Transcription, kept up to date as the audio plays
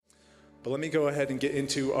But let me go ahead and get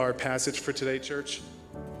into our passage for today, church.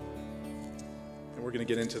 And we're going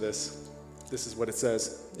to get into this. This is what it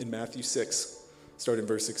says in Matthew 6, starting in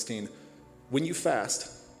verse 16. When you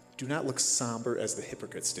fast, do not look somber as the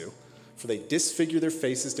hypocrites do, for they disfigure their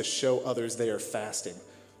faces to show others they are fasting.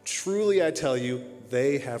 Truly, I tell you,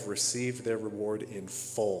 they have received their reward in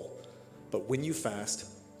full. But when you fast,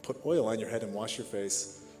 put oil on your head and wash your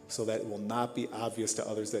face, so that it will not be obvious to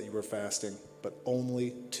others that you are fasting, but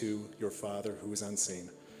only to your Father who is unseen.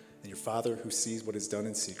 And your Father who sees what is done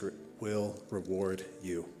in secret will reward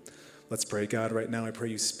you. Let's pray. God, right now I pray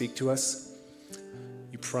you speak to us.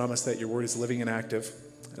 You promise that your word is living and active,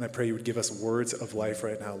 and I pray you would give us words of life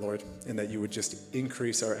right now, Lord, and that you would just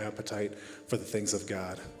increase our appetite for the things of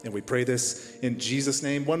God. And we pray this in Jesus'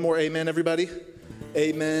 name. One more amen, everybody.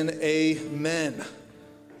 Amen, amen.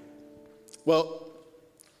 Well,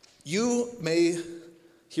 you may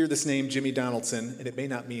hear this name, Jimmy Donaldson, and it may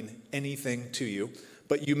not mean anything to you,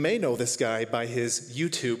 but you may know this guy by his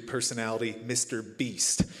YouTube personality, Mr.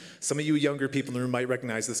 Beast. Some of you younger people in the room might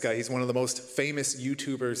recognize this guy. He's one of the most famous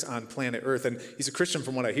YouTubers on planet Earth, and he's a Christian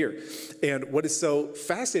from what I hear. And what is so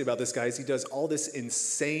fascinating about this guy is he does all this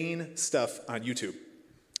insane stuff on YouTube.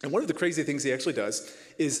 And one of the crazy things he actually does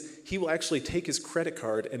is he will actually take his credit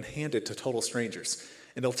card and hand it to total strangers.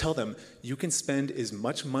 And they'll tell them, you can spend as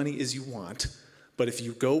much money as you want, but if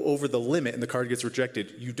you go over the limit and the card gets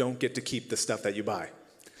rejected, you don't get to keep the stuff that you buy.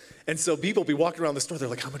 And so people will be walking around the store, they're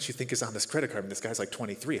like, how much do you think is on this credit card? And this guy's like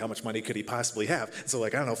 23, how much money could he possibly have? And so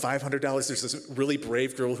like, I don't know, $500, there's this really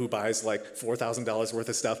brave girl who buys like $4,000 worth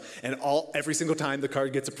of stuff, and every single time the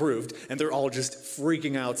card gets approved, and they're all just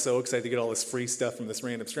freaking out, so excited to get all this free stuff from this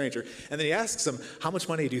random stranger. And then he asks them, how much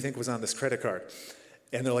money do you think was on this credit card?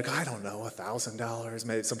 And they're like, I don't know, $1,000.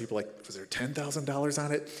 Maybe some people are like, was there $10,000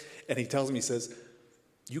 on it? And he tells them, he says,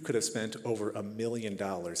 you could have spent over $1 million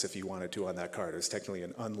if you wanted to on that card. It was technically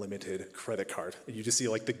an unlimited credit card. And you just see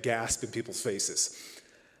like the gasp in people's faces.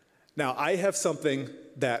 Now, I have something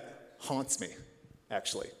that haunts me,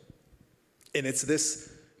 actually. And it's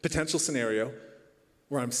this potential scenario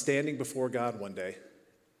where I'm standing before God one day,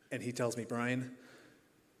 and he tells me, Brian,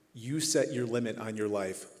 you set your limit on your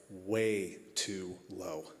life way too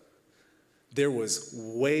low. There was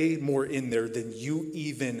way more in there than you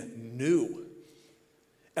even knew.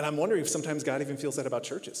 And I'm wondering if sometimes God even feels that about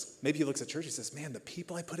churches. Maybe he looks at churches and says, man, the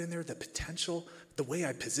people I put in there, the potential, the way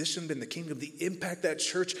I positioned in the kingdom, the impact that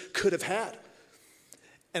church could have had.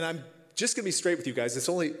 And I'm just going to be straight with you guys. It's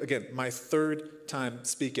only, again, my third time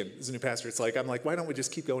speaking as a new pastor. I'm like, why don't we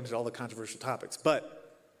just keep going into all the controversial topics?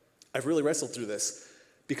 But I've really wrestled through this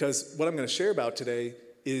because what I'm going to share about today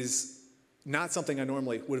is not something I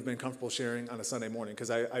normally would have been comfortable sharing on a Sunday morning,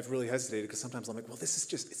 because I've really hesitated, because sometimes I'm like, well, this is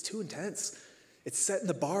just, it's too intense. It's setting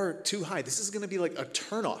the bar too high. This is going to be like a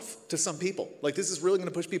turnoff to some people. Like, this is really going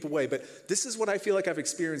to push people away. But this is what I feel like I've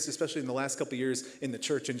experienced, especially in the last couple of years in the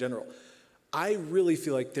church in general. I really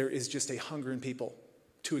feel like there is just a hunger in people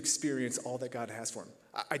to experience all that God has for them.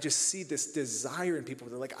 I just see this desire in people.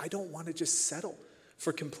 They're like, I don't want to just settle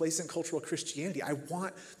for complacent cultural Christianity. I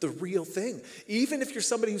want the real thing. Even if you're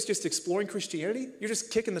somebody who's just exploring Christianity, you're just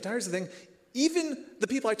kicking the tires of the thing. Even the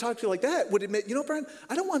people I talk to like that would admit, you know, Brian,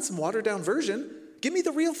 I don't want some watered down version. Give me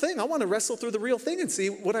the real thing. I want to wrestle through the real thing and see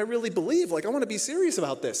what I really believe. Like, I want to be serious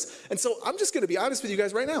about this. And so I'm just going to be honest with you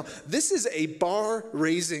guys right now. This is a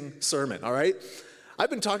bar-raising sermon, all right? I've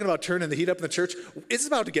been talking about turning the heat up in the church. It's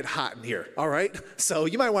about to get hot in here, all right? So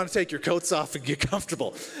you might want to take your coats off and get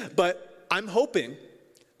comfortable. But I'm hoping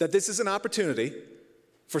that this is an opportunity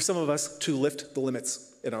for some of us to lift the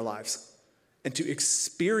limits in our lives and to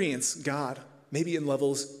experience God, maybe in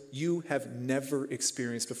levels you have never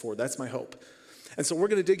experienced before. That's my hope. And so we're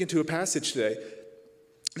going to dig into a passage today.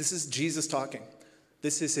 This is Jesus talking.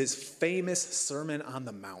 This is his famous Sermon on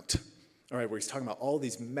the Mount, all right, where he's talking about all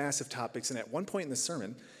these massive topics. And at one point in the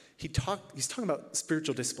sermon, he's talking about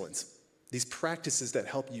spiritual disciplines, these practices that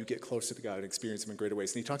help you get closer to God and experience him in greater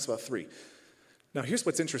ways. And he talks about 3. Now, here's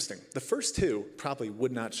what's interesting. The first 2 probably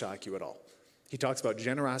would not shock you at all. He talks about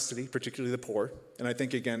generosity, particularly the poor. And I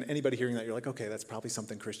think, again, anybody hearing that, you're like, okay, that's probably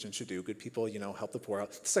something Christians should do. Good people, help the poor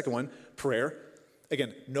out. The second one, prayer.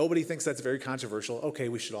 Again, nobody thinks that's very controversial. Okay,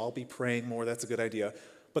 we should all be praying more. That's a good idea.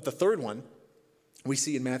 But the third one, we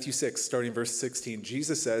see in Matthew 6, starting in verse 16,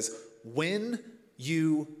 Jesus says, when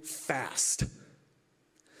you fast.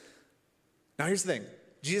 Now, here's the thing.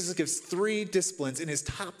 Jesus gives 3 disciplines. In his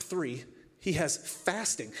top 3, he has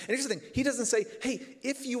fasting. And here's the thing. He doesn't say, hey,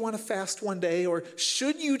 if you want to fast one day, or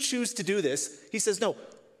should you choose to do this, he says, no,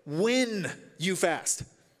 when you fast.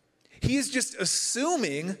 He is just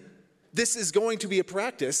assuming this is going to be a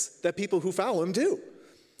practice that people who follow him do.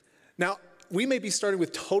 Now, we may be starting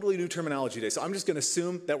with totally new terminology today, so I'm just going to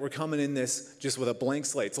assume that we're coming in this just with a blank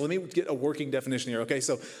slate. So let me get a working definition here, okay?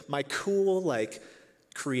 So my cool,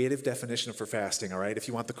 creative definition for fasting, all right? If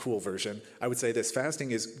you want the cool version, I would say this. Fasting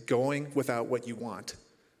is going without what you want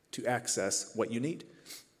to access what you need.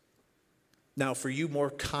 Now, for you more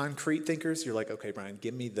concrete thinkers, you're like, okay, Brian,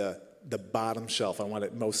 give me the bottom shelf. I want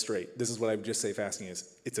it most straight. This is what I would just say fasting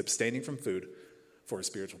is. It's abstaining from food for a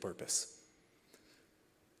spiritual purpose.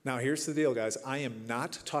 Now, here's the deal, guys. I am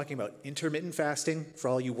not talking about intermittent fasting for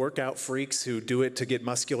all you workout freaks who do it to get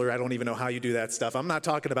muscular. I don't even know how you do that stuff. I'm not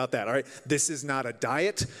talking about that, all right? This is not a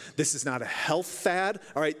diet. This is not a health fad,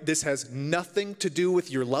 all right? This has nothing to do with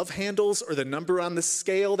your love handles or the number on the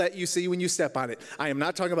scale that you see when you step on it. I am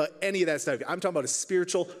not talking about any of that stuff. I'm talking about a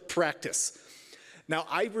spiritual practice. Now,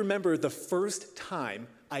 I remember the first time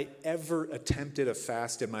I ever attempted a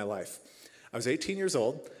fast in my life. I was 18 years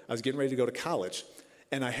old. I was getting ready to go to college.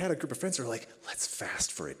 And I had a group of friends who were like, let's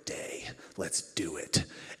fast for a day. Let's do it.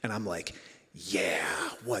 And I'm like, yeah,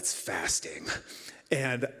 what's fasting?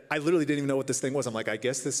 And I literally didn't even know what this thing was. I'm like, I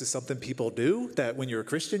guess this is something people do, that when you're a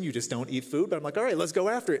Christian, you just don't eat food. But I'm like, all right, let's go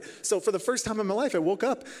after it. So for the first time in my life, I woke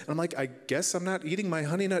up, and I'm like, I guess I'm not eating my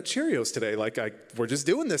Honey Nut Cheerios today. We're just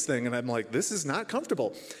doing this thing. And I'm like, this is not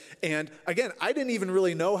comfortable. And again, I didn't even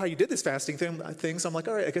really know how you did this fasting thing. So I'm like,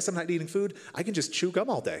 all right, I guess I'm not eating food. I can just chew gum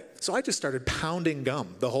all day. So I just started pounding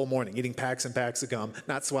gum the whole morning, eating packs and packs of gum,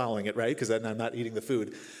 not swallowing it, right? Because then I'm not eating the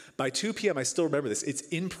food. By 2 p.m., I still remember this. It's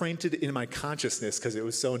imprinted in my consciousness because it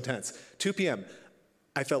was so intense. 2 p.m.,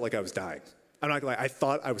 I felt like I was dying. I'm not gonna lie, I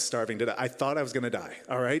thought I was starving to die. I thought I was going to die,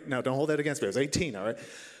 all right? Now, don't hold that against me. I was 18, all right?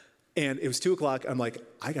 And it was 2 o'clock. I'm like,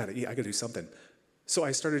 I got to eat. I got to do something. So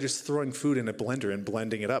I started just throwing food in a blender and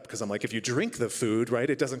blending it up because I'm like, if you drink the food, right,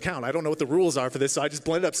 it doesn't count. I don't know what the rules are for this, so I just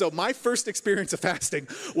blend it up. So my first experience of fasting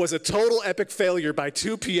was a total epic failure by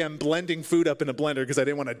 2 p.m. blending food up in a blender because I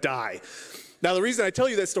didn't want to die. Now, the reason I tell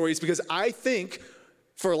you that story is because I think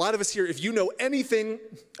for a lot of us here, if you know anything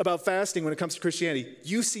about fasting when it comes to Christianity,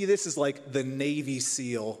 you see this as like the Navy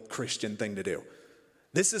SEAL Christian thing to do.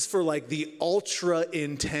 This is for like the ultra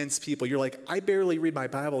intense people. You're like, I barely read my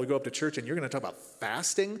Bible or go up to church, and you're going to talk about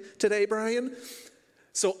fasting today, Brian?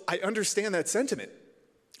 So I understand that sentiment,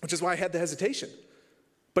 which is why I had the hesitation.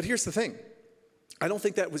 But here's the thing. I don't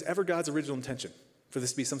think that was ever God's original intention, for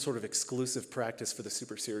this to be some sort of exclusive practice for the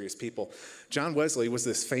super serious people. John Wesley was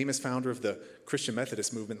this famous founder of the Christian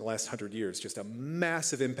Methodist movement in the last 100 years, just a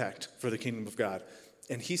massive impact for the kingdom of God.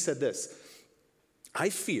 And he said this, I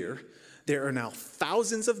fear there are now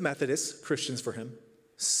thousands of Methodist Christians for him,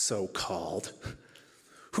 so-called,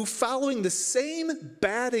 who following the same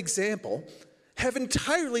bad example have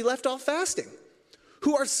entirely left off fasting,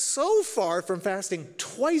 who are so far from fasting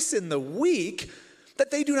twice in the week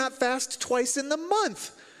that they do not fast twice in the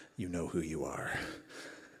month. You know who you are.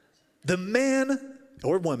 The man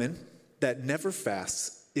or woman that never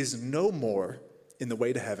fasts is no more in the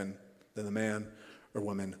way to heaven than the man or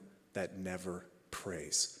woman that never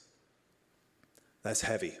prays. That's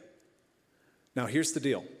heavy. Now, here's the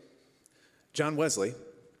deal. John Wesley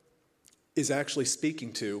is actually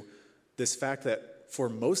speaking to this fact that for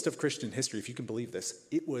most of Christian history, if you can believe this,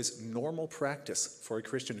 it was normal practice for a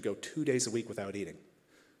Christian to go 2 days a week without eating.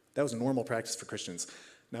 That was normal practice for Christians.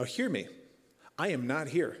 Now, hear me. I am not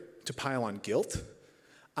here to pile on guilt.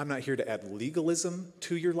 I'm not here to add legalism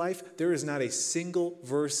to your life. There is not a single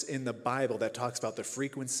verse in the Bible that talks about the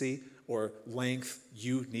frequency or length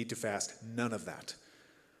you need to fast. None of that.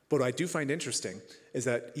 But what I do find interesting is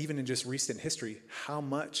that even in just recent history, how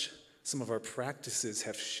much some of our practices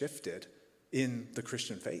have shifted in the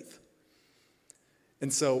Christian faith.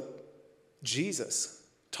 And so Jesus,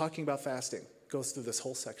 talking about fasting, goes through this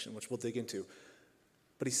whole section, which we'll dig into.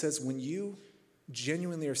 But he says, when you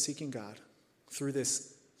genuinely are seeking God through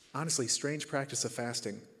this honestly strange practice of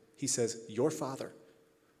fasting, he says, your Father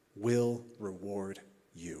will reward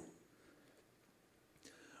you.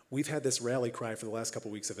 We've had this rally cry for the last couple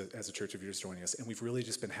of weeks as a church, if you're just joining us, and we've really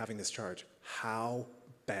just been having this charge. How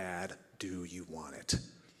bad do you want it?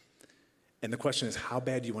 And the question is, how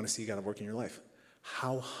bad do you want to see God work in your life?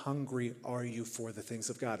 How hungry are you for the things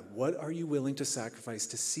of God? What are you willing to sacrifice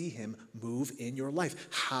to see him move in your life?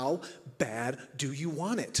 How bad do you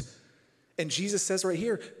want it? And Jesus says right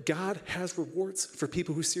here, God has rewards for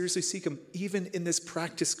people who seriously seek him, even in this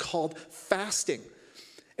practice called fasting.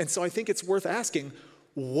 And so I think it's worth asking,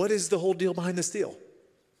 what is the whole deal behind this deal?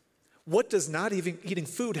 What does not even eating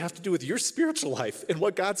food have to do with your spiritual life and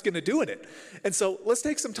what God's going to do in it? And so let's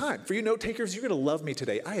take some time. For you note takers, you're going to love me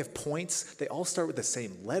today. I have points. They all start with the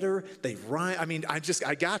same letter. They rhyme. I mean, I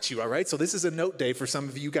got you, all right? So this is a note day for some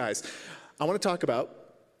of you guys. I want to talk about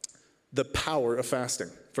the power of fasting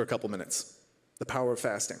for a couple minutes. The power of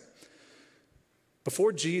fasting.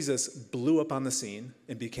 Before Jesus blew up on the scene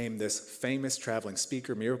and became this famous traveling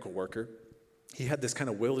speaker, miracle worker, he had this kind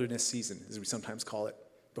of wilderness season, as we sometimes call it,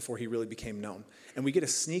 before he really became known. And we get a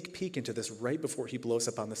sneak peek into this right before he blows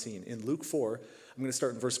up on the scene. In Luke 4, I'm going to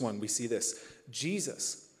start in verse 1. We see this.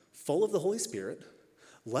 Jesus, full of the Holy Spirit,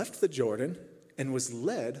 left the Jordan and was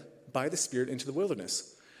led by the Spirit into the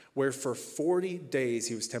wilderness, where for 40 days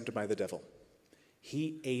he was tempted by the devil.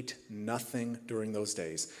 He ate nothing during those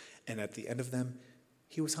days, and at the end of them,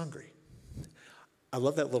 he was hungry. I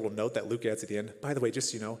love that little note that Luke adds at the end. By the way,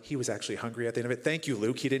 just so you know, he was actually hungry at the end of it. Thank you,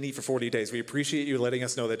 Luke. He didn't eat for 40 days. We appreciate you letting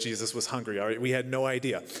us know that Jesus was hungry. All right, we had no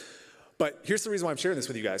idea. But here's the reason why I'm sharing this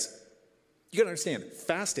with you guys. You got to understand,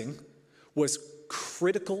 fasting was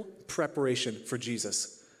critical preparation for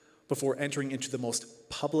Jesus before entering into the most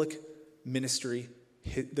public ministry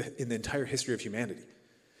in the entire history of humanity.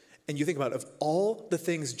 And you think about, of all the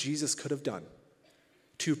things Jesus could have done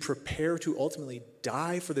to prepare to ultimately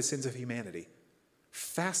die for the sins of humanity,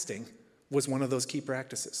 fasting was one of those key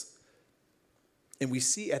practices. And we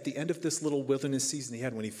see at the end of this little wilderness season he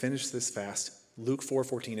had, when he finished this fast, Luke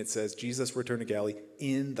 4:14, it says, Jesus returned to Galilee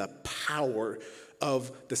in the power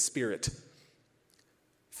of the Spirit.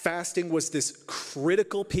 Fasting was this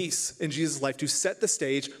critical piece in Jesus' life to set the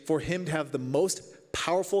stage for him to have the most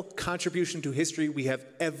powerful contribution to history we have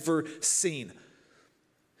ever seen.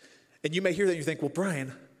 And you may hear that and you think, well,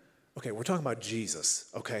 Brian, okay, we're talking about Jesus,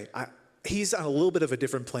 okay? He's on a little bit of a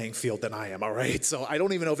different playing field than I am, all right? So I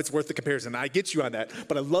don't even know if it's worth the comparison. I get you on that.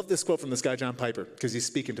 But I love this quote from this guy, John Piper, because he's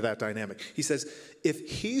speaking to that dynamic. He says, if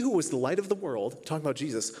he who was the light of the world, talking about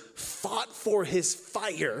Jesus, fought for his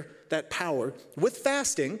fire, that power, with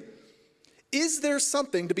fasting, is there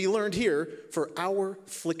something to be learned here for our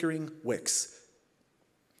flickering wicks?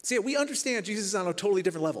 See, we understand Jesus is on a totally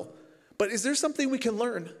different level. But is there something we can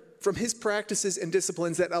learn from his practices and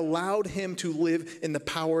disciplines that allowed him to live in the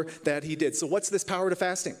power that he did? So what's this power to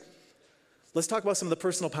fasting? Let's talk about some of the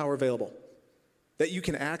personal power available that you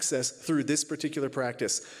can access through this particular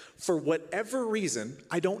practice. For whatever reason,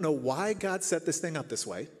 I don't know why God set this thing up this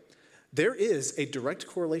way, there is a direct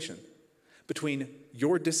correlation between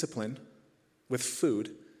your discipline with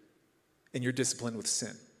food and your discipline with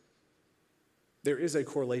sin. There is a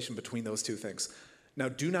correlation between those two things. Now,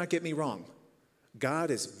 do not get me wrong.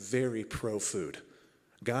 God is very pro-food.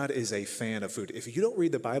 God is a fan of food. If you don't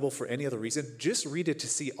read the Bible for any other reason, just read it to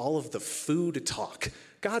see all of the food talk.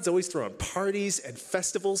 God's always throwing parties and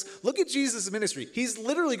festivals. Look at Jesus' ministry. He's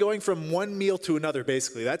literally going from one meal to another,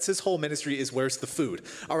 basically. That's his whole ministry, is where's the food.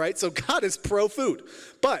 All right, so God is pro-food.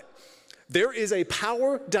 But there is a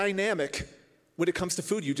power dynamic when it comes to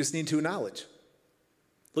food you just need to acknowledge.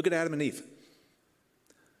 Look at Adam and Eve.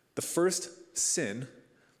 The first sin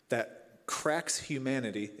that cracks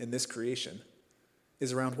humanity in this creation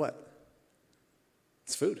is around what?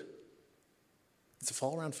 It's food. It's a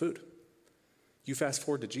fall around food. You fast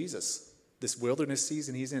forward to Jesus, this wilderness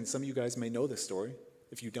season he's in. Some of you guys may know this story.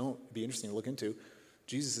 If you don't, it'd be interesting to look into.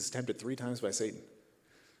 Jesus is tempted 3 times by Satan.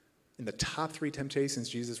 In the top 3 temptations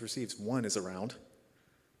Jesus receives, one is around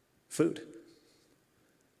food.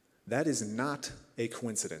 That is not a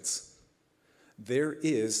coincidence. There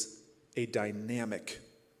is a dynamic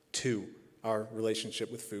to our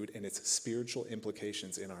relationship with food and its spiritual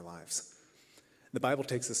implications in our lives. The Bible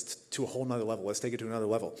takes us to a whole nother level. Let's take it to another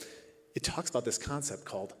level. It talks about this concept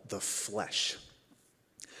called the flesh.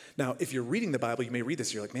 Now, if you're reading the Bible, you may read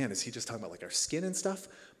this, you're like, man, is he just talking about like our skin and stuff?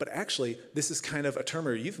 But actually, this is kind of a term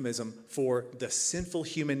or a euphemism for the sinful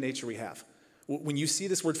human nature we have. When you see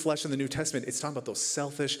this word flesh in the New Testament, it's talking about those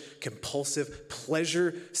selfish, compulsive,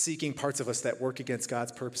 pleasure-seeking parts of us that work against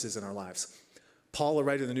God's purposes in our lives. Paul, a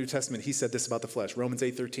writer in the New Testament, he said this about the flesh, Romans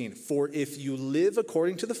 8:13, "For if you live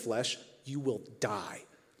according to the flesh, you will die."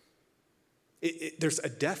 There's a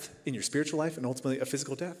death in your spiritual life and ultimately a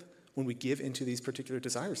physical death when we give into these particular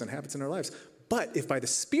desires and habits in our lives. But if by the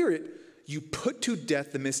Spirit you put to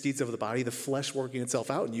death the misdeeds of the body, the flesh working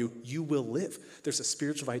itself out in you, you will live. There's a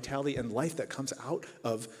spiritual vitality and life that comes out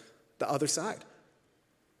of the other side.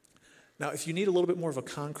 Now, if you need a little bit more of a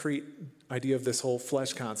concrete idea of this whole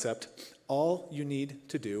flesh concept, all you need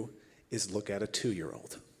to do is look at a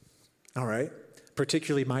 2-year-old. All right?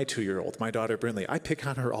 Particularly my 2-year-old, my daughter Brinley. I pick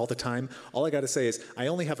on her all the time. All I got to say is I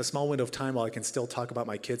only have a small window of time while I can still talk about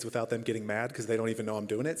my kids without them getting mad because they don't even know I'm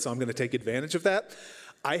doing it. So I'm going to take advantage of that.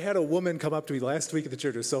 I had a woman come up to me last week at the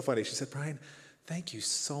church. It was so funny. She said, "Brian, thank you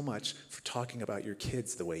so much for talking about your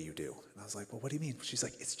kids the way you do. And I was like, well, what do you mean? She's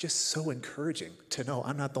like, it's just so encouraging to know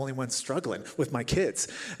I'm not the only one struggling with my kids.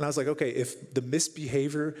 And I was like, okay, if the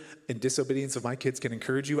misbehavior and disobedience of my kids can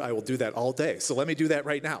encourage you, I will do that all day. So let me do that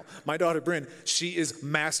right now. My daughter, Bryn, she is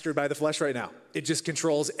mastered by the flesh right now. It just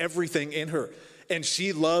controls everything in her. And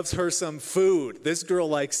she loves her some food. This girl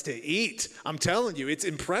likes to eat. I'm telling you, it's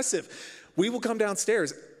impressive. We will come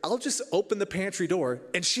downstairs. I'll just open the pantry door,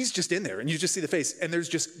 and she's just in there, and you just see the face, and there's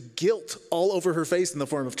just guilt all over her face in the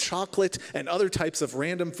form of chocolate and other types of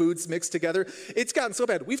random foods mixed together. It's gotten so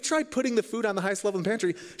bad. We've tried putting the food on the highest level in the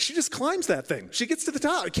pantry. She just climbs that thing. She gets to the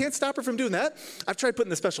top. I can't stop her from doing that. I've tried putting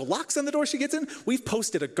the special locks on the door she gets in. We've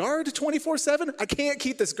posted a guard 24/7. I can't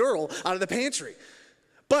keep this girl out of the pantry.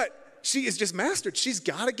 But she is just mastered. She's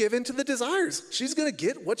got to give in to the desires. She's going to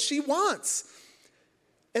get what she wants.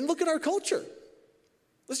 And look at our culture.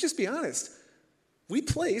 Let's just be honest. We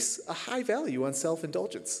place a high value on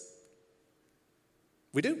self-indulgence.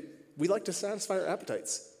 We do. We like to satisfy our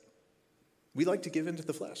appetites. We like to give in to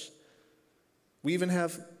the flesh. We even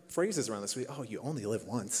have phrases around this. Oh, you only live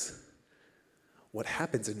once. What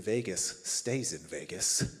happens in Vegas stays in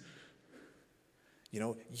Vegas. You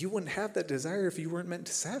know, you wouldn't have that desire if you weren't meant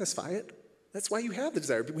to satisfy it. That's why you have the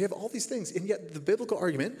desire. We have all these things. And yet the biblical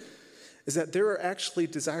argument is that there are actually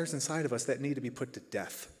desires inside of us that need to be put to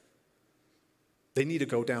death. They need to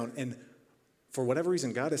go down. And for whatever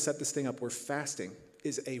reason, God has set this thing up where fasting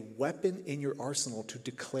is a weapon in your arsenal to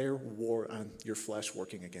declare war on your flesh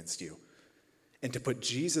working against you and to put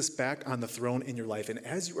Jesus back on the throne in your life. And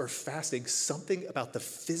as you are fasting, something about the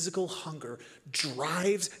physical hunger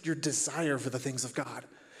drives your desire for the things of God.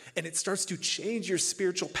 And it starts to change your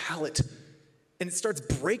spiritual palate. And it starts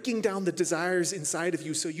breaking down the desires inside of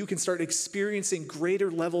you so you can start experiencing greater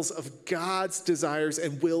levels of God's desires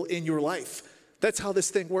and will in your life. That's how this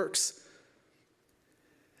thing works.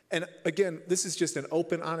 And again, this is just an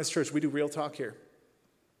open, honest church. We do real talk here.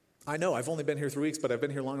 I know I've only been here 3 weeks, but I've been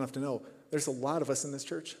here long enough to know there's a lot of us in this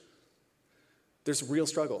church. There's real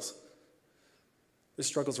struggles. There's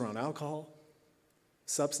struggles around alcohol,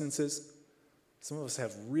 substances. Some of us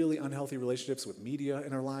have really unhealthy relationships with media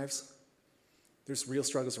in our lives. There's real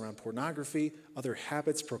struggles around pornography, other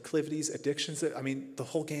habits, proclivities, addictions. I mean, the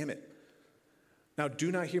whole gamut. Now,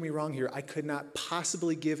 do not hear me wrong here. I could not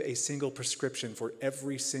possibly give a single prescription for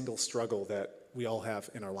every single struggle that we all have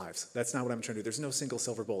in our lives. That's not what I'm trying to do. There's no single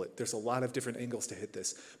silver bullet. There's a lot of different angles to hit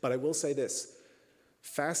this. But I will say this.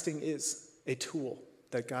 Fasting is a tool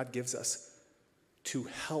that God gives us to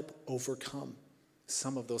help overcome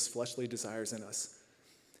some of those fleshly desires in us.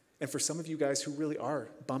 And for some of you guys who really are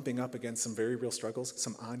bumping up against some very real struggles,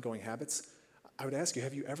 some ongoing habits, I would ask you,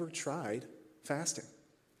 have you ever tried fasting?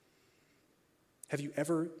 Have you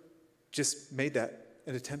ever just made that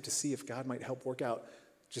an attempt to see if God might help work out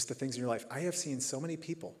just the things in your life? I have seen so many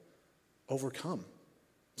people overcome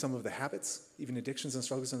some of the habits, even addictions and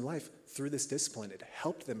struggles in their life through this discipline. It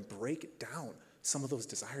helped them break down some of those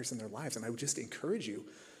desires in their lives. And I would just encourage you,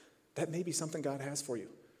 that may be something God has for you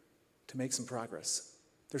to make some progress.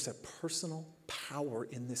 There's a personal power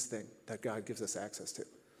in this thing that God gives us access to.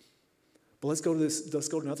 But let's go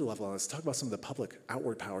to another level. Let's talk about some of the public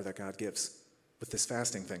outward power that God gives with this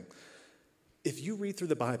fasting thing. If you read through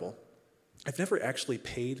the Bible, I've never actually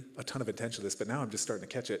paid a ton of attention to this, but now I'm just starting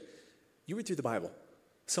to catch it. You read through the Bible,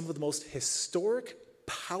 some of the most historic,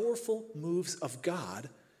 powerful moves of God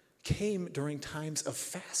came during times of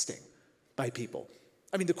fasting by people.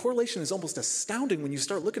 I mean, the correlation is almost astounding when you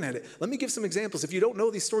start looking at it. Let me give some examples. If you don't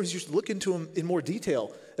know these stories, you should look into them in more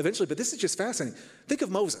detail eventually, but this is just fascinating. Think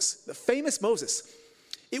of Moses, the famous Moses.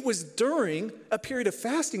 It was during a period of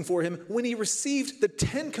fasting for him when he received the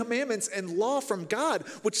 10 Commandments and law from God,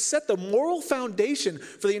 which set the moral foundation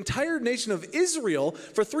for the entire nation of Israel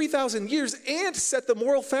for 3,000 years and set the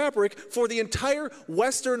moral fabric for the entire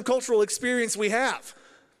Western cultural experience we have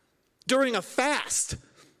during a fast.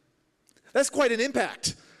 That's quite an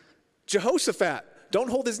impact. Jehoshaphat, don't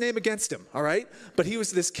hold his name against him, all right? But he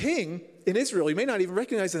was this king in Israel. You may not even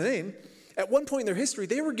recognize the name. At one point in their history,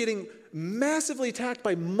 they were getting massively attacked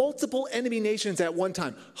by multiple enemy nations at one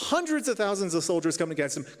time. Hundreds of thousands of soldiers coming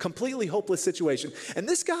against him, completely hopeless situation. And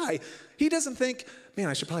this guy, he doesn't think, man,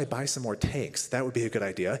 I should probably buy some more tanks. That would be a good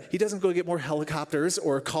idea. He doesn't go get more helicopters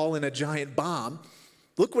or call in a giant bomb.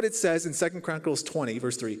 Look what it says in 2 Chronicles 20,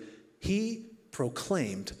 verse 3. He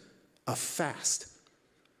proclaimed a fast.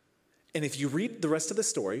 And if you read the rest of the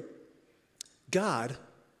story, God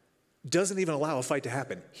doesn't even allow a fight to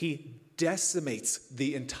happen. He decimates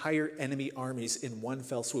the entire enemy armies in one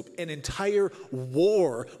fell swoop. An entire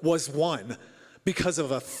war was won because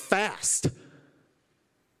of a fast.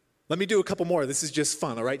 Let me do a couple more. This is just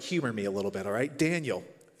fun, all right? Humor me a little bit, all right? Daniel,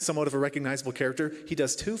 somewhat of a recognizable character. He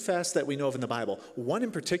does 2 fasts that we know of in the Bible. One in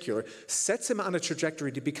particular sets him on a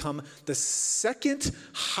trajectory to become the second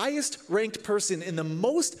highest ranked person in the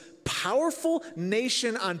most powerful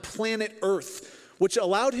nation on planet Earth, which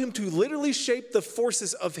allowed him to literally shape the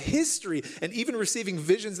forces of history and even receiving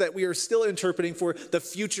visions that we are still interpreting for the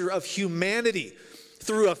future of humanity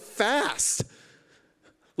through a fast.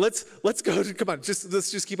 Let's go. Come on, let's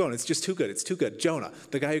just keep on. It's just too good. It's too good. Jonah,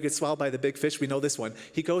 the guy who gets swallowed by the big fish, we know this one.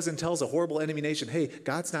 He goes and tells a horrible enemy nation, hey,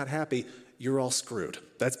 God's not happy. You're all screwed.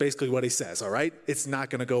 That's basically what he says, all right? It's not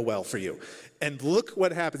going to go well for you. And look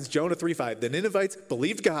what happens. Jonah 3:5. The Ninevites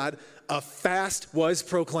believed God. A fast was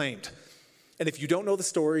proclaimed. And if you don't know the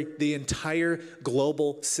story, the entire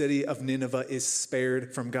global city of Nineveh is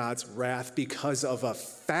spared from God's wrath because of a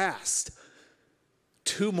fast.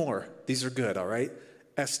 2 more. These are good, all right?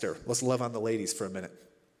 Esther, let's love on the ladies for a minute.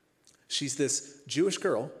 She's this Jewish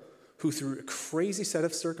girl who, through a crazy set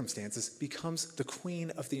of circumstances, becomes the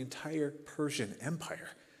queen of the entire Persian Empire.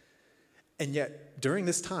 And yet, during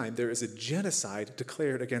this time, there is a genocide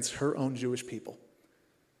declared against her own Jewish people.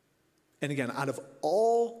 And again, out of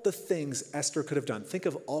all the things Esther could have done, think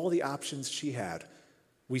of all the options she had.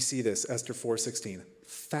 We see this, Esther 4:16.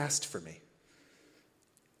 Fast for me.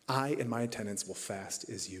 I and my attendants will fast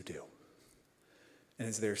as you do. And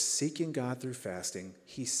as they're seeking God through fasting,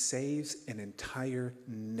 he saves an entire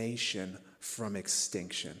nation from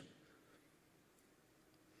extinction.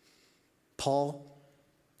 Paul,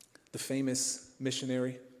 the famous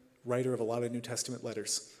missionary, writer of a lot of New Testament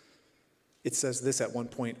letters, it says this at one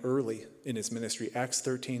point early in his ministry, Acts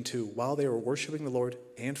 13:2. While they were worshiping the Lord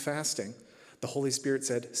and fasting, the Holy Spirit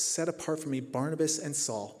said, set apart for me Barnabas and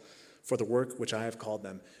Saul for the work which I have called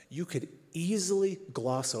them. You could easily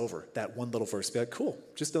gloss over that one little verse. Be like, cool,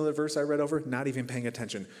 just another verse I read over, not even paying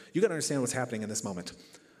attention. You got to understand what's happening in this moment.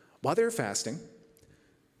 While they were fasting,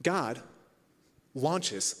 God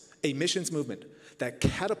launches a missions movement that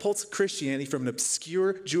catapults Christianity from an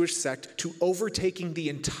obscure Jewish sect to overtaking the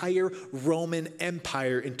entire Roman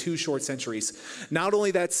Empire in 2 short centuries. Not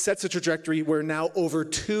only that sets a trajectory where now over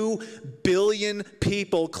 2 billion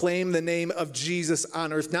people claim the name of Jesus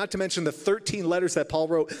on earth, not to mention the 13 letters that Paul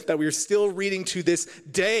wrote that we are still reading to this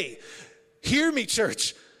day. Hear me,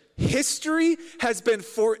 church. History has been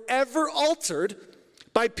forever altered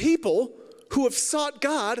by people who have sought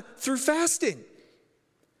God through fasting.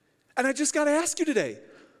 And I just got to ask you today,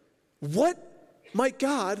 what might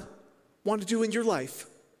God want to do in your life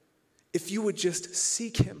if you would just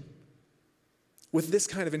seek him with this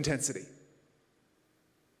kind of intensity?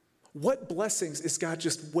 What blessings is God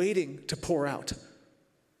just waiting to pour out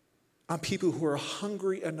on people who are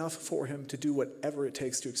hungry enough for him to do whatever it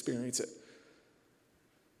takes to experience it?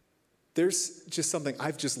 There's just something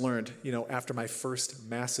I've just learned, after my first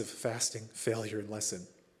massive fasting failure and lesson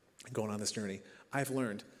going on this journey. I've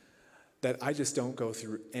learned that I just don't go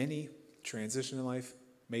through any transition in life,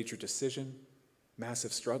 major decision,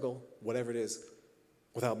 massive struggle, whatever it is,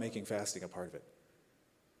 without making fasting a part of it.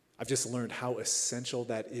 I've just learned how essential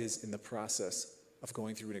that is in the process of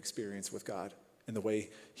going through an experience with God and the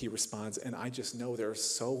way he responds. And I just know there are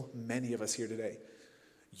so many of us here today.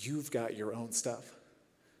 You've got your own stuff.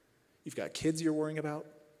 You've got kids you're worrying about.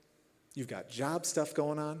 You've got job stuff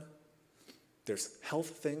going on. There's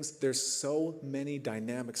health things. There's so many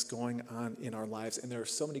dynamics going on in our lives, and there are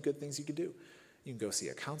so many good things you can do. You can go see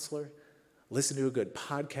a counselor, listen to a good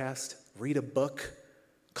podcast, read a book,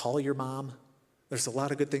 call your mom. There's a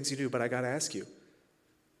lot of good things you do, but I got to ask you,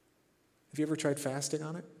 have you ever tried fasting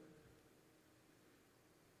on it?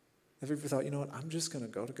 Have you ever thought, you know what, I'm just going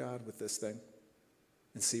to go to God with this thing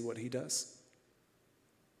and see what he does?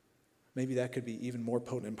 Maybe that could be even more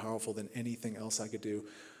potent and powerful than anything else I could do.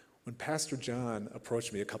 When Pastor John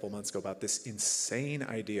approached me a couple months ago about this insane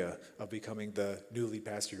idea of becoming the new lead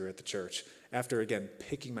pastor here at the church, after, again,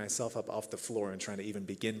 picking myself up off the floor and trying to even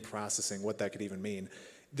begin processing what that could even mean,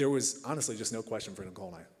 there was honestly just no question for Nicole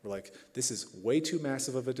and I. We're like, this is way too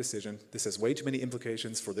massive of a decision. This has way too many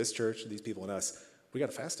implications for this church, these people, and us. We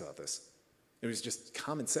got to fast about this. It was just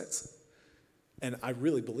common sense. And I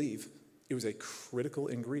really believe it was a critical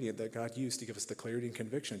ingredient that God used to give us the clarity and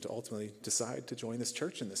conviction to ultimately decide to join this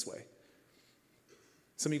church in this way.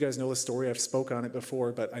 Some of you guys know the story. I've spoke on it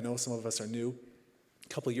before, but I know some of us are new. A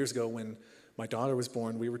couple of years ago when my daughter was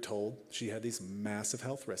born, we were told she had these massive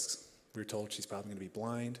health risks. We were told she's probably going to be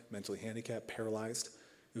blind, mentally handicapped, paralyzed.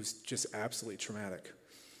 It was just absolutely traumatic.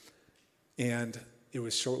 And it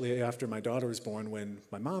was shortly after my daughter was born when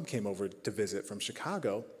my mom came over to visit from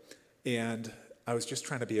Chicago, and I was just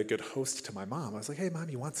trying to be a good host to my mom. I was like, hey, Mom,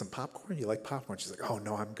 you want some popcorn? You like popcorn? She's like, oh,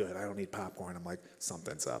 no, I'm good. I don't need popcorn. I'm like,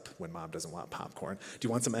 something's up when Mom doesn't want popcorn. Do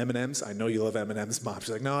you want some M&Ms? I know you love M&Ms, Mom. She's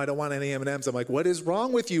like, no, I don't want any M&Ms. I'm like, what is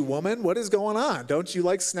wrong with you, woman? What is going on? Don't you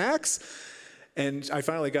like snacks? And I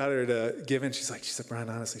finally got her to give in. She said, Brian,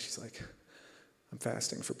 honestly, she's like, I'm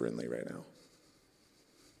fasting for Brindley right now.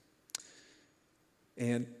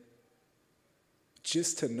 And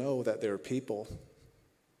just to know that there are people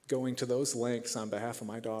going to those lengths on behalf of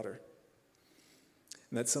my daughter.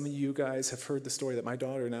 And that some of you guys have heard the story that my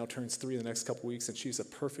daughter now turns 3 in the next couple weeks, and she's a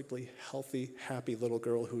perfectly healthy, happy little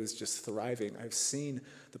girl who is just thriving. I've seen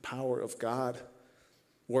the power of God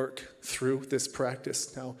work through this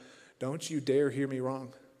practice. Now, don't you dare hear me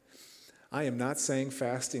wrong. I am not saying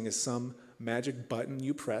fasting is some magic button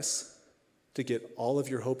you press to get all of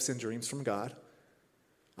your hopes and dreams from God.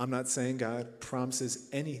 I'm not saying God promises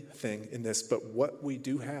anything in this, but what we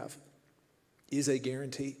do have is a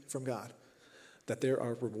guarantee from God that there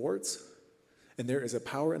are rewards and there is a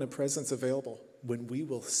power and a presence available when we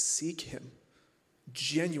will seek him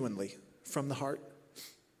genuinely from the heart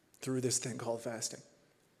through this thing called fasting.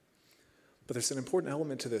 But there's an important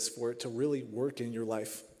element to this for it to really work in your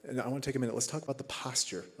life. And I want to take a minute. Let's talk about the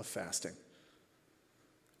posture of fasting.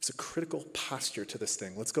 There's a critical posture to this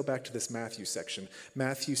thing. Let's go back to this Matthew section.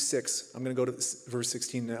 Matthew 6, I'm going to go to verse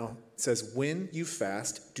 16 now. It says, when you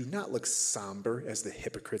fast, do not look somber as the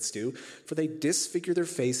hypocrites do, for they disfigure their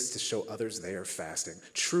faces to show others they are fasting.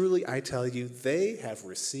 Truly, I tell you, they have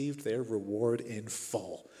received their reward in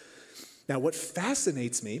full. Now, what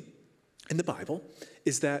fascinates me in the Bible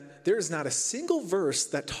is that there is not a single verse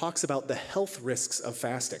that talks about the health risks of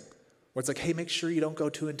fasting. Where it's like, hey, make sure you don't go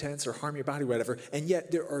too intense or harm your body, whatever. And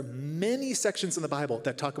yet there are many sections in the Bible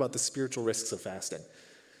that talk about the spiritual risks of fasting.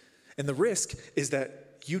 And the risk is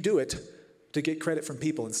that you do it to get credit from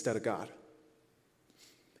people instead of God.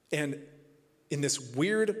 And in this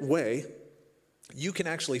weird way, you can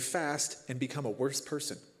actually fast and become a worse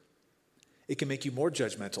person. It can make you more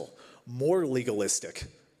judgmental, more legalistic,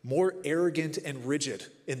 more arrogant and rigid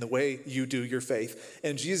in the way you do your faith.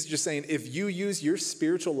 And Jesus is just saying, if you use your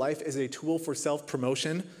spiritual life as a tool for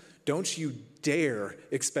self-promotion, don't you dare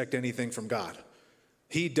expect anything from God.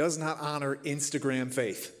 He does not honor Instagram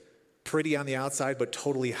faith. Pretty on the outside, but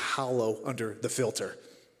totally hollow under the filter.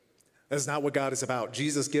 That's not what God is about.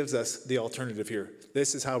 Jesus gives us the alternative here.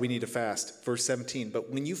 This is how we need to fast. Verse 17, but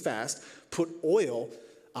when you fast, put oil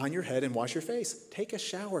on your head and wash your face. Take a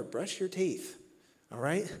shower, brush your teeth. All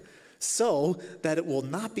right? So that it will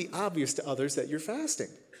not be obvious to others that you're fasting,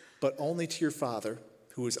 but only to your Father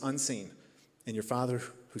who is unseen. And your Father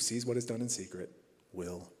who sees what is done in secret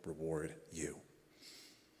will reward you.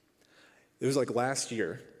 It was like last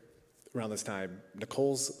year, around this time,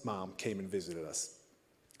 Nicole's mom came and visited us.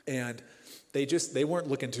 And they weren't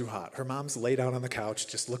looking too hot. Her mom's laid out on the couch,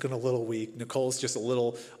 just looking a little weak. Nicole's just a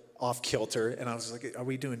little off kilter. And I was like, are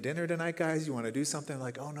we doing dinner tonight, guys? You want to do something?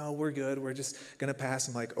 Like, oh, no, we're good. We're just going to pass.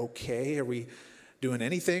 I'm like, okay, are we doing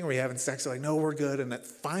anything? Are we having sex? They're like, no, we're good. And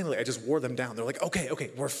finally, I just wore them down. They're like,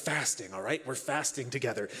 okay, we're fasting, all right? We're fasting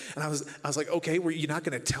together. And I was like, okay, were you not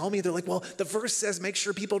going to tell me? They're like, well, the verse says make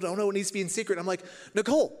sure people don't know it needs to be in secret. I'm like,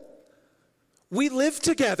 Nicole, we live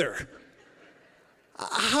together.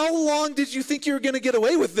 How long did you think you were going to get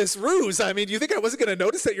away with this ruse? I mean, do you think I wasn't going to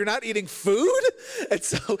notice that you're not eating food? And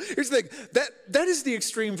so here's the thing. That is the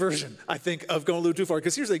extreme version, I think, of going a little too far.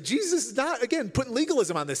 Because here's the thing. Jesus is not, again, putting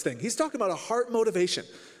legalism on this thing. He's talking about a heart motivation,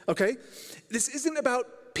 okay? This isn't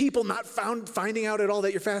about people not finding out at all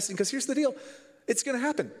that you're fasting. Because here's the deal. It's going to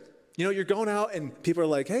happen. You know, you're going out and people are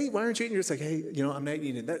like, hey, why aren't you eating? You're just like, hey, you know, I'm not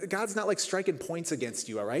eating. God's not like striking points against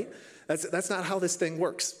you, all right? That's not how this thing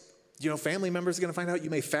works. You know, family members are going to find out you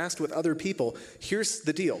may fast with other people. Here's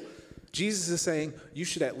the deal. Jesus is saying you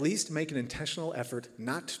should at least make an intentional effort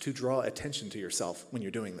not to draw attention to yourself when you're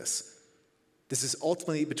doing this. This is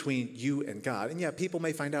ultimately between you and God. And yeah, people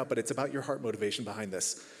may find out, but it's about your heart motivation behind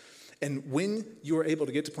this. And when you are able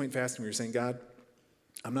to get to point fasting where you're saying, God,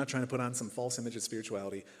 I'm not trying to put on some false image of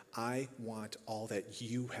spirituality. I want all that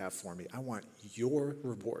you have for me. I want your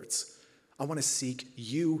rewards. I want to seek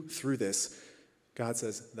you through this. God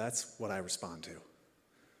says, that's what I respond to.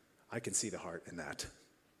 I can see the heart in that.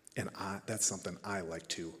 And that's something I like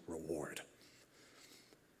to reward.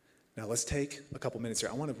 Now, let's take a couple minutes here.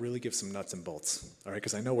 I want to really give some nuts and bolts, all right?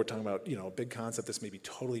 Because I know we're talking about, a big concept. This may be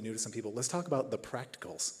totally new to some people. Let's talk about the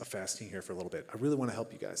practicals of fasting here for a little bit. I really want to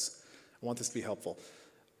help you guys. I want this to be helpful.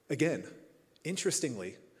 Again,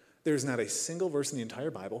 interestingly, there's not a single verse in the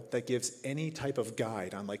entire Bible that gives any type of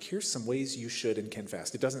guide on, like, here's some ways you should and can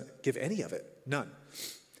fast. It doesn't give any of it. None.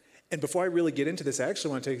 And before I really get into this, I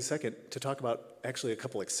actually want to take a second to talk about actually a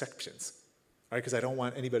couple exceptions, all right? Because I don't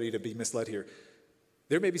want anybody to be misled here.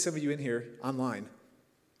 There may be some of you in here online.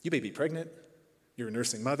 You may be pregnant, you're a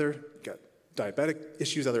nursing mother, you've got diabetic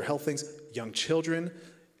issues, other health things, young children,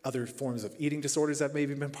 other forms of eating disorders that may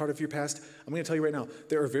have been part of your past. I'm going to tell you right now,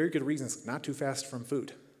 there are very good reasons not to fast from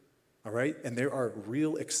food, all right? And there are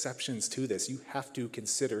real exceptions to this. You have to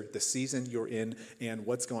consider the season you're in and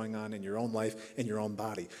what's going on in your own life and your own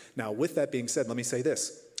body. Now, with that being said, let me say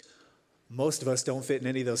this. Most of us don't fit in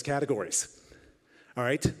any of those categories, all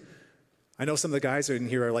right? I know some of the guys in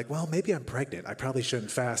here are like, well, maybe I'm pregnant. I probably shouldn't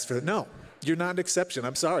fast for that. No, you're not an exception.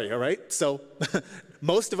 I'm sorry, all right? So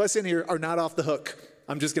most of us in here are not off the hook.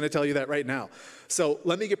 I'm just going to tell you that right now. So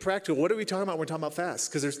let me get practical. What are we talking about when we're talking about fast?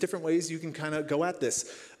 Because there's different ways you can kind of go at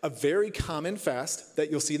this. A very common fast that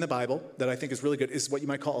you'll see in the Bible that I think is really good is what you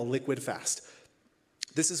might call a liquid fast.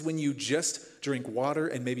 This is when you just drink water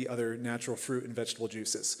and maybe other natural fruit and vegetable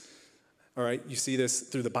juices. All right, you see this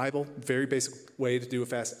through the Bible, very basic way to do a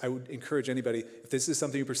fast. I would encourage anybody, if this is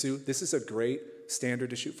something you pursue, this is a great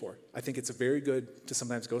standard to shoot for. I think it's very good to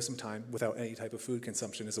sometimes go some time without any type of food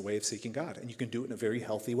consumption as a way of seeking God, and you can do it in a very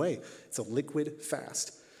healthy way. It's a liquid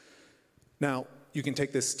fast. Now, you can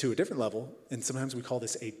take this to a different level, and sometimes we call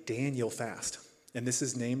this a Daniel fast, and this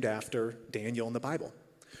is named after Daniel in the Bible,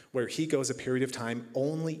 where he goes a period of time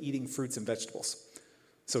only eating fruits and vegetables.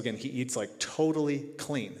 So again, he eats like totally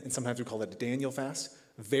clean, and sometimes we call it a Daniel fast.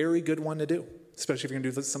 Very good one to do, especially if you're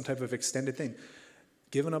going to do some type of extended thing.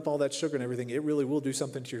 Giving up all that sugar and everything, it really will do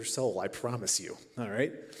something to your soul, I promise you, all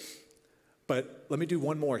right? But let me do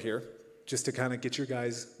one more here, just to kind of get your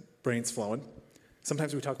guys' brains flowing.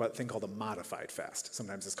 Sometimes we talk about a thing called a modified fast.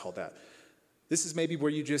 Sometimes it's called that. This is maybe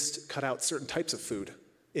where you just cut out certain types of food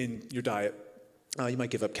in your diet. You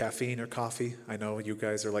might give up caffeine or coffee. I know you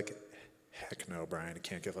guys are like, heck no, Brian, I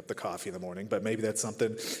can't give up the coffee in the morning, but maybe that's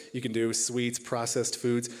something you can do. Sweets, processed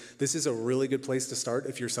foods. This is a really good place to start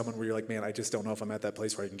if you're someone where you're like, man, I just don't know if I'm at that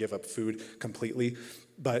place where I can give up food completely.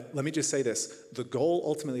 But let me just say this. The goal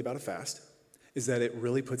ultimately about a fast is that it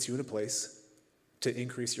really puts you in a place to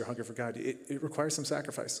increase your hunger for God. It requires some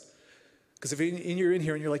sacrifice. Because if you're in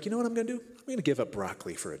here and you're like, you know what I'm going to do? I'm going to give up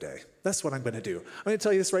broccoli for a day. That's what I'm going to do. I'm going to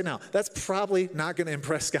tell you this right now. That's probably not going to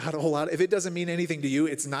impress God a whole lot. If it doesn't mean anything to you,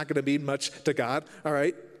 it's not going to mean much to God, all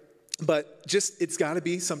right? But just, it's got to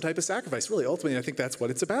be some type of sacrifice. Really, ultimately, I think that's what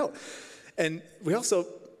it's about. And we also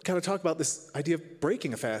kind of talk about this idea of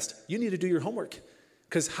breaking a fast. You need to do your homework.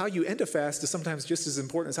 Because how you end a fast is sometimes just as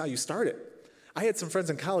important as how you start it. I had some friends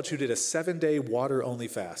in college who did a 7-day water-only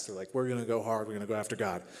fast. They're like, we're going to go hard. We're going to go after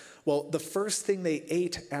God. Well, the first thing they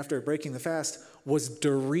ate after breaking the fast was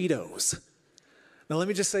Doritos. Now, let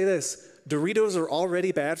me just say this. Doritos are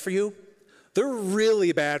already bad for you. They're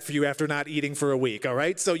really bad for you after not eating for a week, all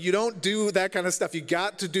right? So you don't do that kind of stuff. You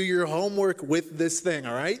got to do your homework with this thing,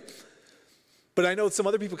 all right? But I know some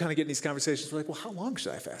other people kind of get in these conversations. They're like, well, how long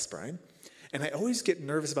should I fast, Brian? And I always get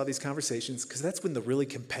nervous about these conversations because that's when the really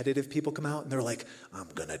competitive people come out and they're like, I'm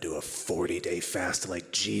going to do a 40-day fast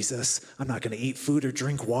like Jesus. I'm not going to eat food or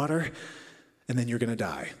drink water. And then you're going to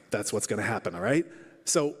die. That's what's going to happen, all right?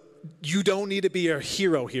 So you don't need to be a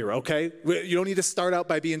hero here, okay? You don't need to start out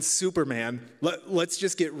by being Superman. Let's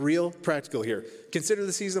just get real practical here. Consider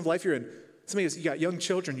the season of life you're in. Some of you got young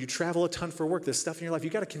children. You travel a ton for work. There's stuff in your life. You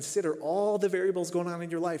got to consider all the variables going on in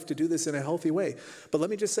your life to do this in a healthy way. But let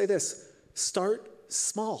me just say this. Start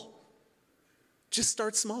small. Just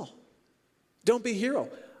start small. Don't be a hero.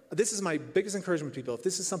 This is my biggest encouragement to people. If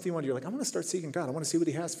this is something you want to do, you're like, I want to start seeking God. I want to see what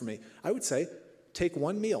he has for me. I would say take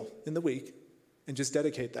one meal in the week and just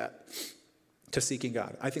dedicate that to seeking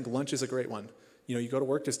God. I think lunch is a great one. You know, you go to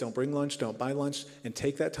work, just don't bring lunch, don't buy lunch, and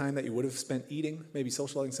take that time that you would have spent eating, maybe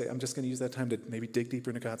socializing, and say, I'm just going to use that time to maybe dig deeper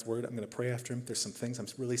into God's word. I'm going to pray after him. There's some things I'm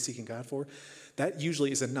really seeking God for. That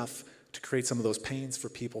usually is enough to create some of those pains for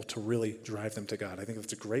people to really drive them to God. I think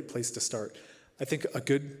that's a great place to start. I think a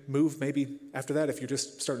good move maybe after that, if you're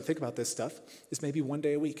just starting to think about this stuff, is maybe one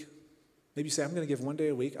day a week. Maybe you say, I'm going to give one day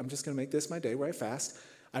a week. I'm just going to make this my day where I fast.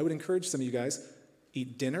 I would encourage some of you guys,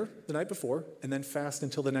 eat dinner the night before and then fast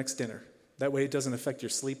until the next dinner. That way it doesn't affect your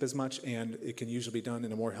sleep as much, and it can usually be done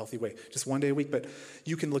in a more healthy way. Just one day a week, but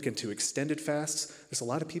you can look into extended fasts. There's a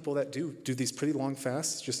lot of people that do these pretty long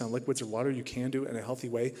fasts just on liquids or water. You can do it in a healthy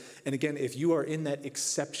way. And again, if you are in that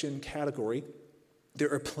exception category,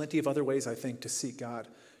 there are plenty of other ways, I think, to seek God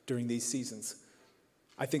during these seasons.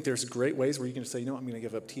 I think there's great ways where you can say, you know, I'm going to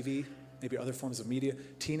give up TV, maybe other forms of media.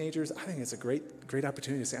 Teenagers, I think it's a great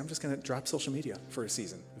opportunity to say, I'm just going to drop social media for a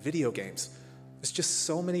season. Video games. There's just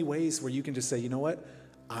so many ways where you can just say, you know what?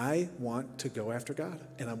 I want to go after God,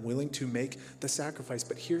 and I'm willing to make the sacrifice.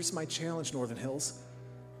 But here's my challenge, Northern Hills.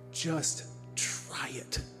 Just try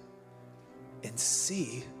it and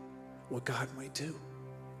see what God might do.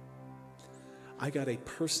 I got a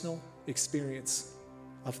personal experience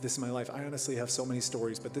of this in my life. I honestly have so many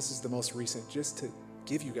stories, but this is the most recent, just to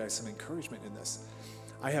give you guys some encouragement in this.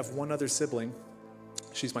 I have one other sibling.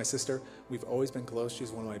 She's my sister. We've always been close.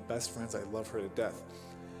 She's one of my best friends. I love her to death.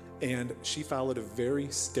 And she followed a very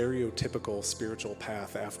stereotypical spiritual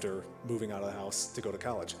path after moving out of the house to go to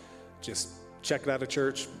college. Just checked out of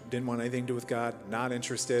church, didn't want anything to do with God, not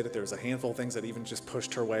interested. There was a handful of things that even just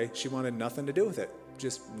pushed her way. She wanted nothing to do with it,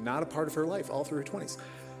 just not a part of her life all through her 20s.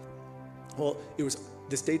 Well,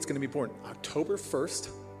 this date's going to be important, October 1st,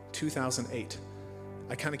 2008.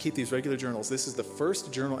 I kind of keep these regular journals. This is the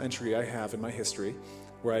first journal entry I have in my history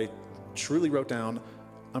where I truly wrote down,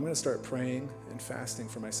 I'm going to start praying and fasting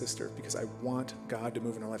for my sister because I want God to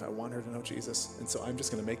move in her life. I want her to know Jesus. And so I'm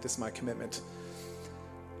just going to make this my commitment.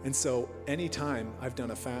 And so anytime I've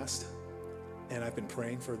done a fast and I've been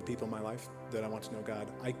praying for the people in my life that I want to know God,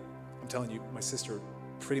 I'm telling you, my sister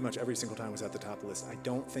pretty much every single time was at the top of the list. I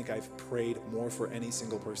don't think I've prayed more for any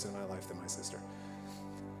single person in my life than my sister.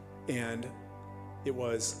 And it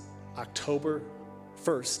was October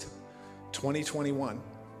 1st, 2021,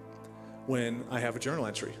 when I have a journal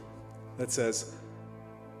entry that says,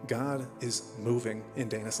 God is moving in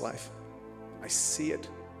Dana's life. I see it.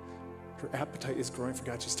 Her appetite is growing for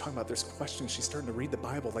God. She's talking about there's questions. She's starting to read the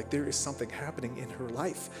Bible. Like there is something happening in her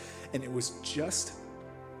life. And it was just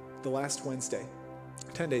the last Wednesday,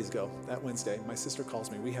 10 days ago, that Wednesday, my sister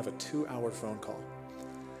calls me. We have a 2-hour phone call.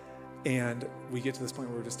 And we get to this point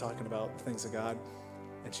where we're just talking about the things of God.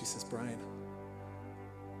 And she says, Brian,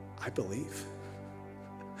 I believe.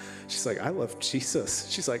 She's like, I love Jesus.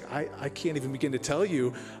 She's like, I can't even begin to tell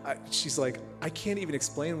you. She's like, I can't even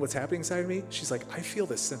explain what's happening inside of me. She's like, I feel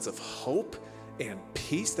this sense of hope and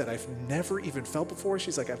peace that I've never even felt before.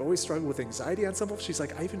 She's like, I've always struggled with anxiety on some level. She's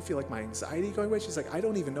like, I even feel like my anxiety going away. She's like, I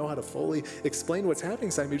don't even know how to fully explain what's happening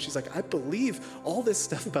inside me. She's like, I believe all this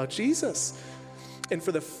stuff about Jesus. And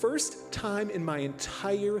for the first time in my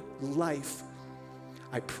entire life,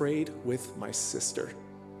 I prayed with my sister.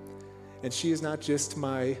 And she is not just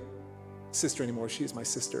my sister anymore. She is my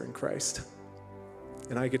sister in Christ.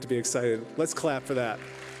 And I get to be excited. Let's clap for that.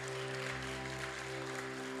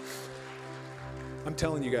 I'm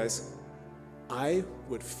telling you guys, I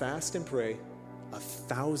would fast and pray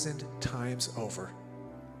 1,000 times over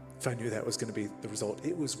if I knew that was going to be the result.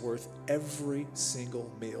 It was worth every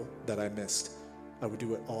single meal that I missed. I would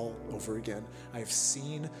do it all over again. I have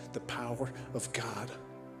seen the power of God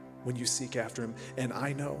when you seek after him. And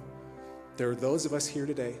I know there are those of us here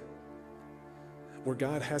today where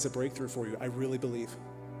God has a breakthrough for you. I really believe.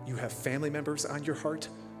 You have family members on your heart.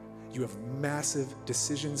 You have massive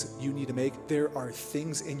decisions you need to make. There are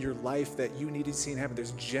things in your life that you need to see happen.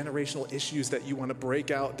 There's generational issues that you want to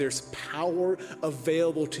break out. There's power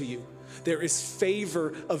available to you. There is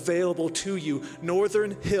favor available to you.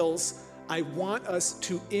 Northern Hills, I want us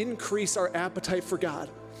to increase our appetite for God.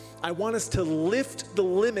 I want us to lift the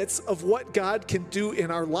limits of what God can do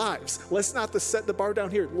in our lives. Let's not set the bar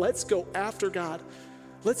down here. Let's go after God.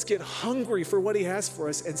 Let's get hungry for what he has for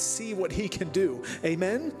us and see what he can do.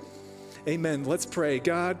 Amen? Amen. Let's pray.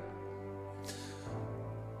 God,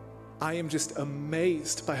 I am just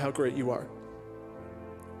amazed by how great you are.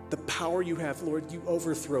 The power you have, Lord, you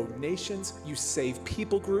overthrow nations, you save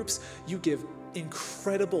people groups, you give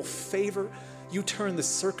incredible favor, you turn the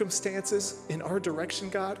circumstances in our direction,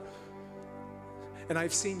 God. And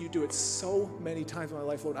I've seen you do it so many times in my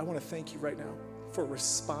life, Lord. I want to thank you right now for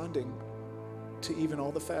responding to even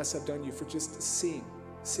all the fasts I've done you, for just seeing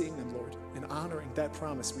them, Lord, and honoring that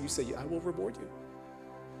promise where you say, I will reward you.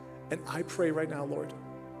 And I pray right now, Lord,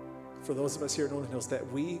 for those of us here at Northern Hills, that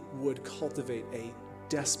we would cultivate a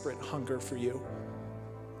desperate hunger for you.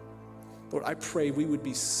 Lord, I pray we would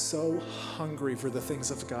be so hungry for the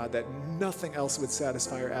things of God that nothing else would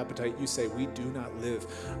satisfy our appetite. You say we do not live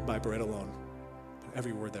by bread alone, but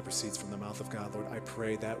every word that proceeds from the mouth of God. Lord, I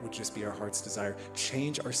pray that would just be our heart's desire.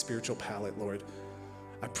 Change our spiritual palate, Lord.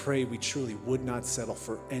 I pray we truly would not settle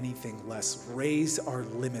for anything less. Raise our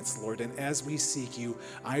limits, Lord. And as we seek you,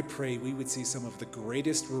 I pray we would see some of the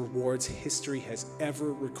greatest rewards history has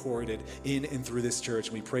ever recorded in and through this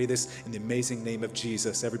church. We pray this in the amazing name of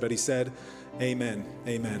Jesus. Everybody said, amen.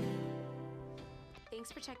 Amen.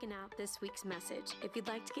 Thanks for checking out this week's message. If you'd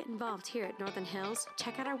like to get involved here at Northern Hills,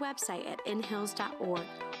 check out our website at inhills.org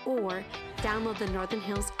or download the Northern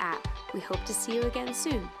Hills app. We hope to see you again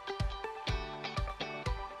soon.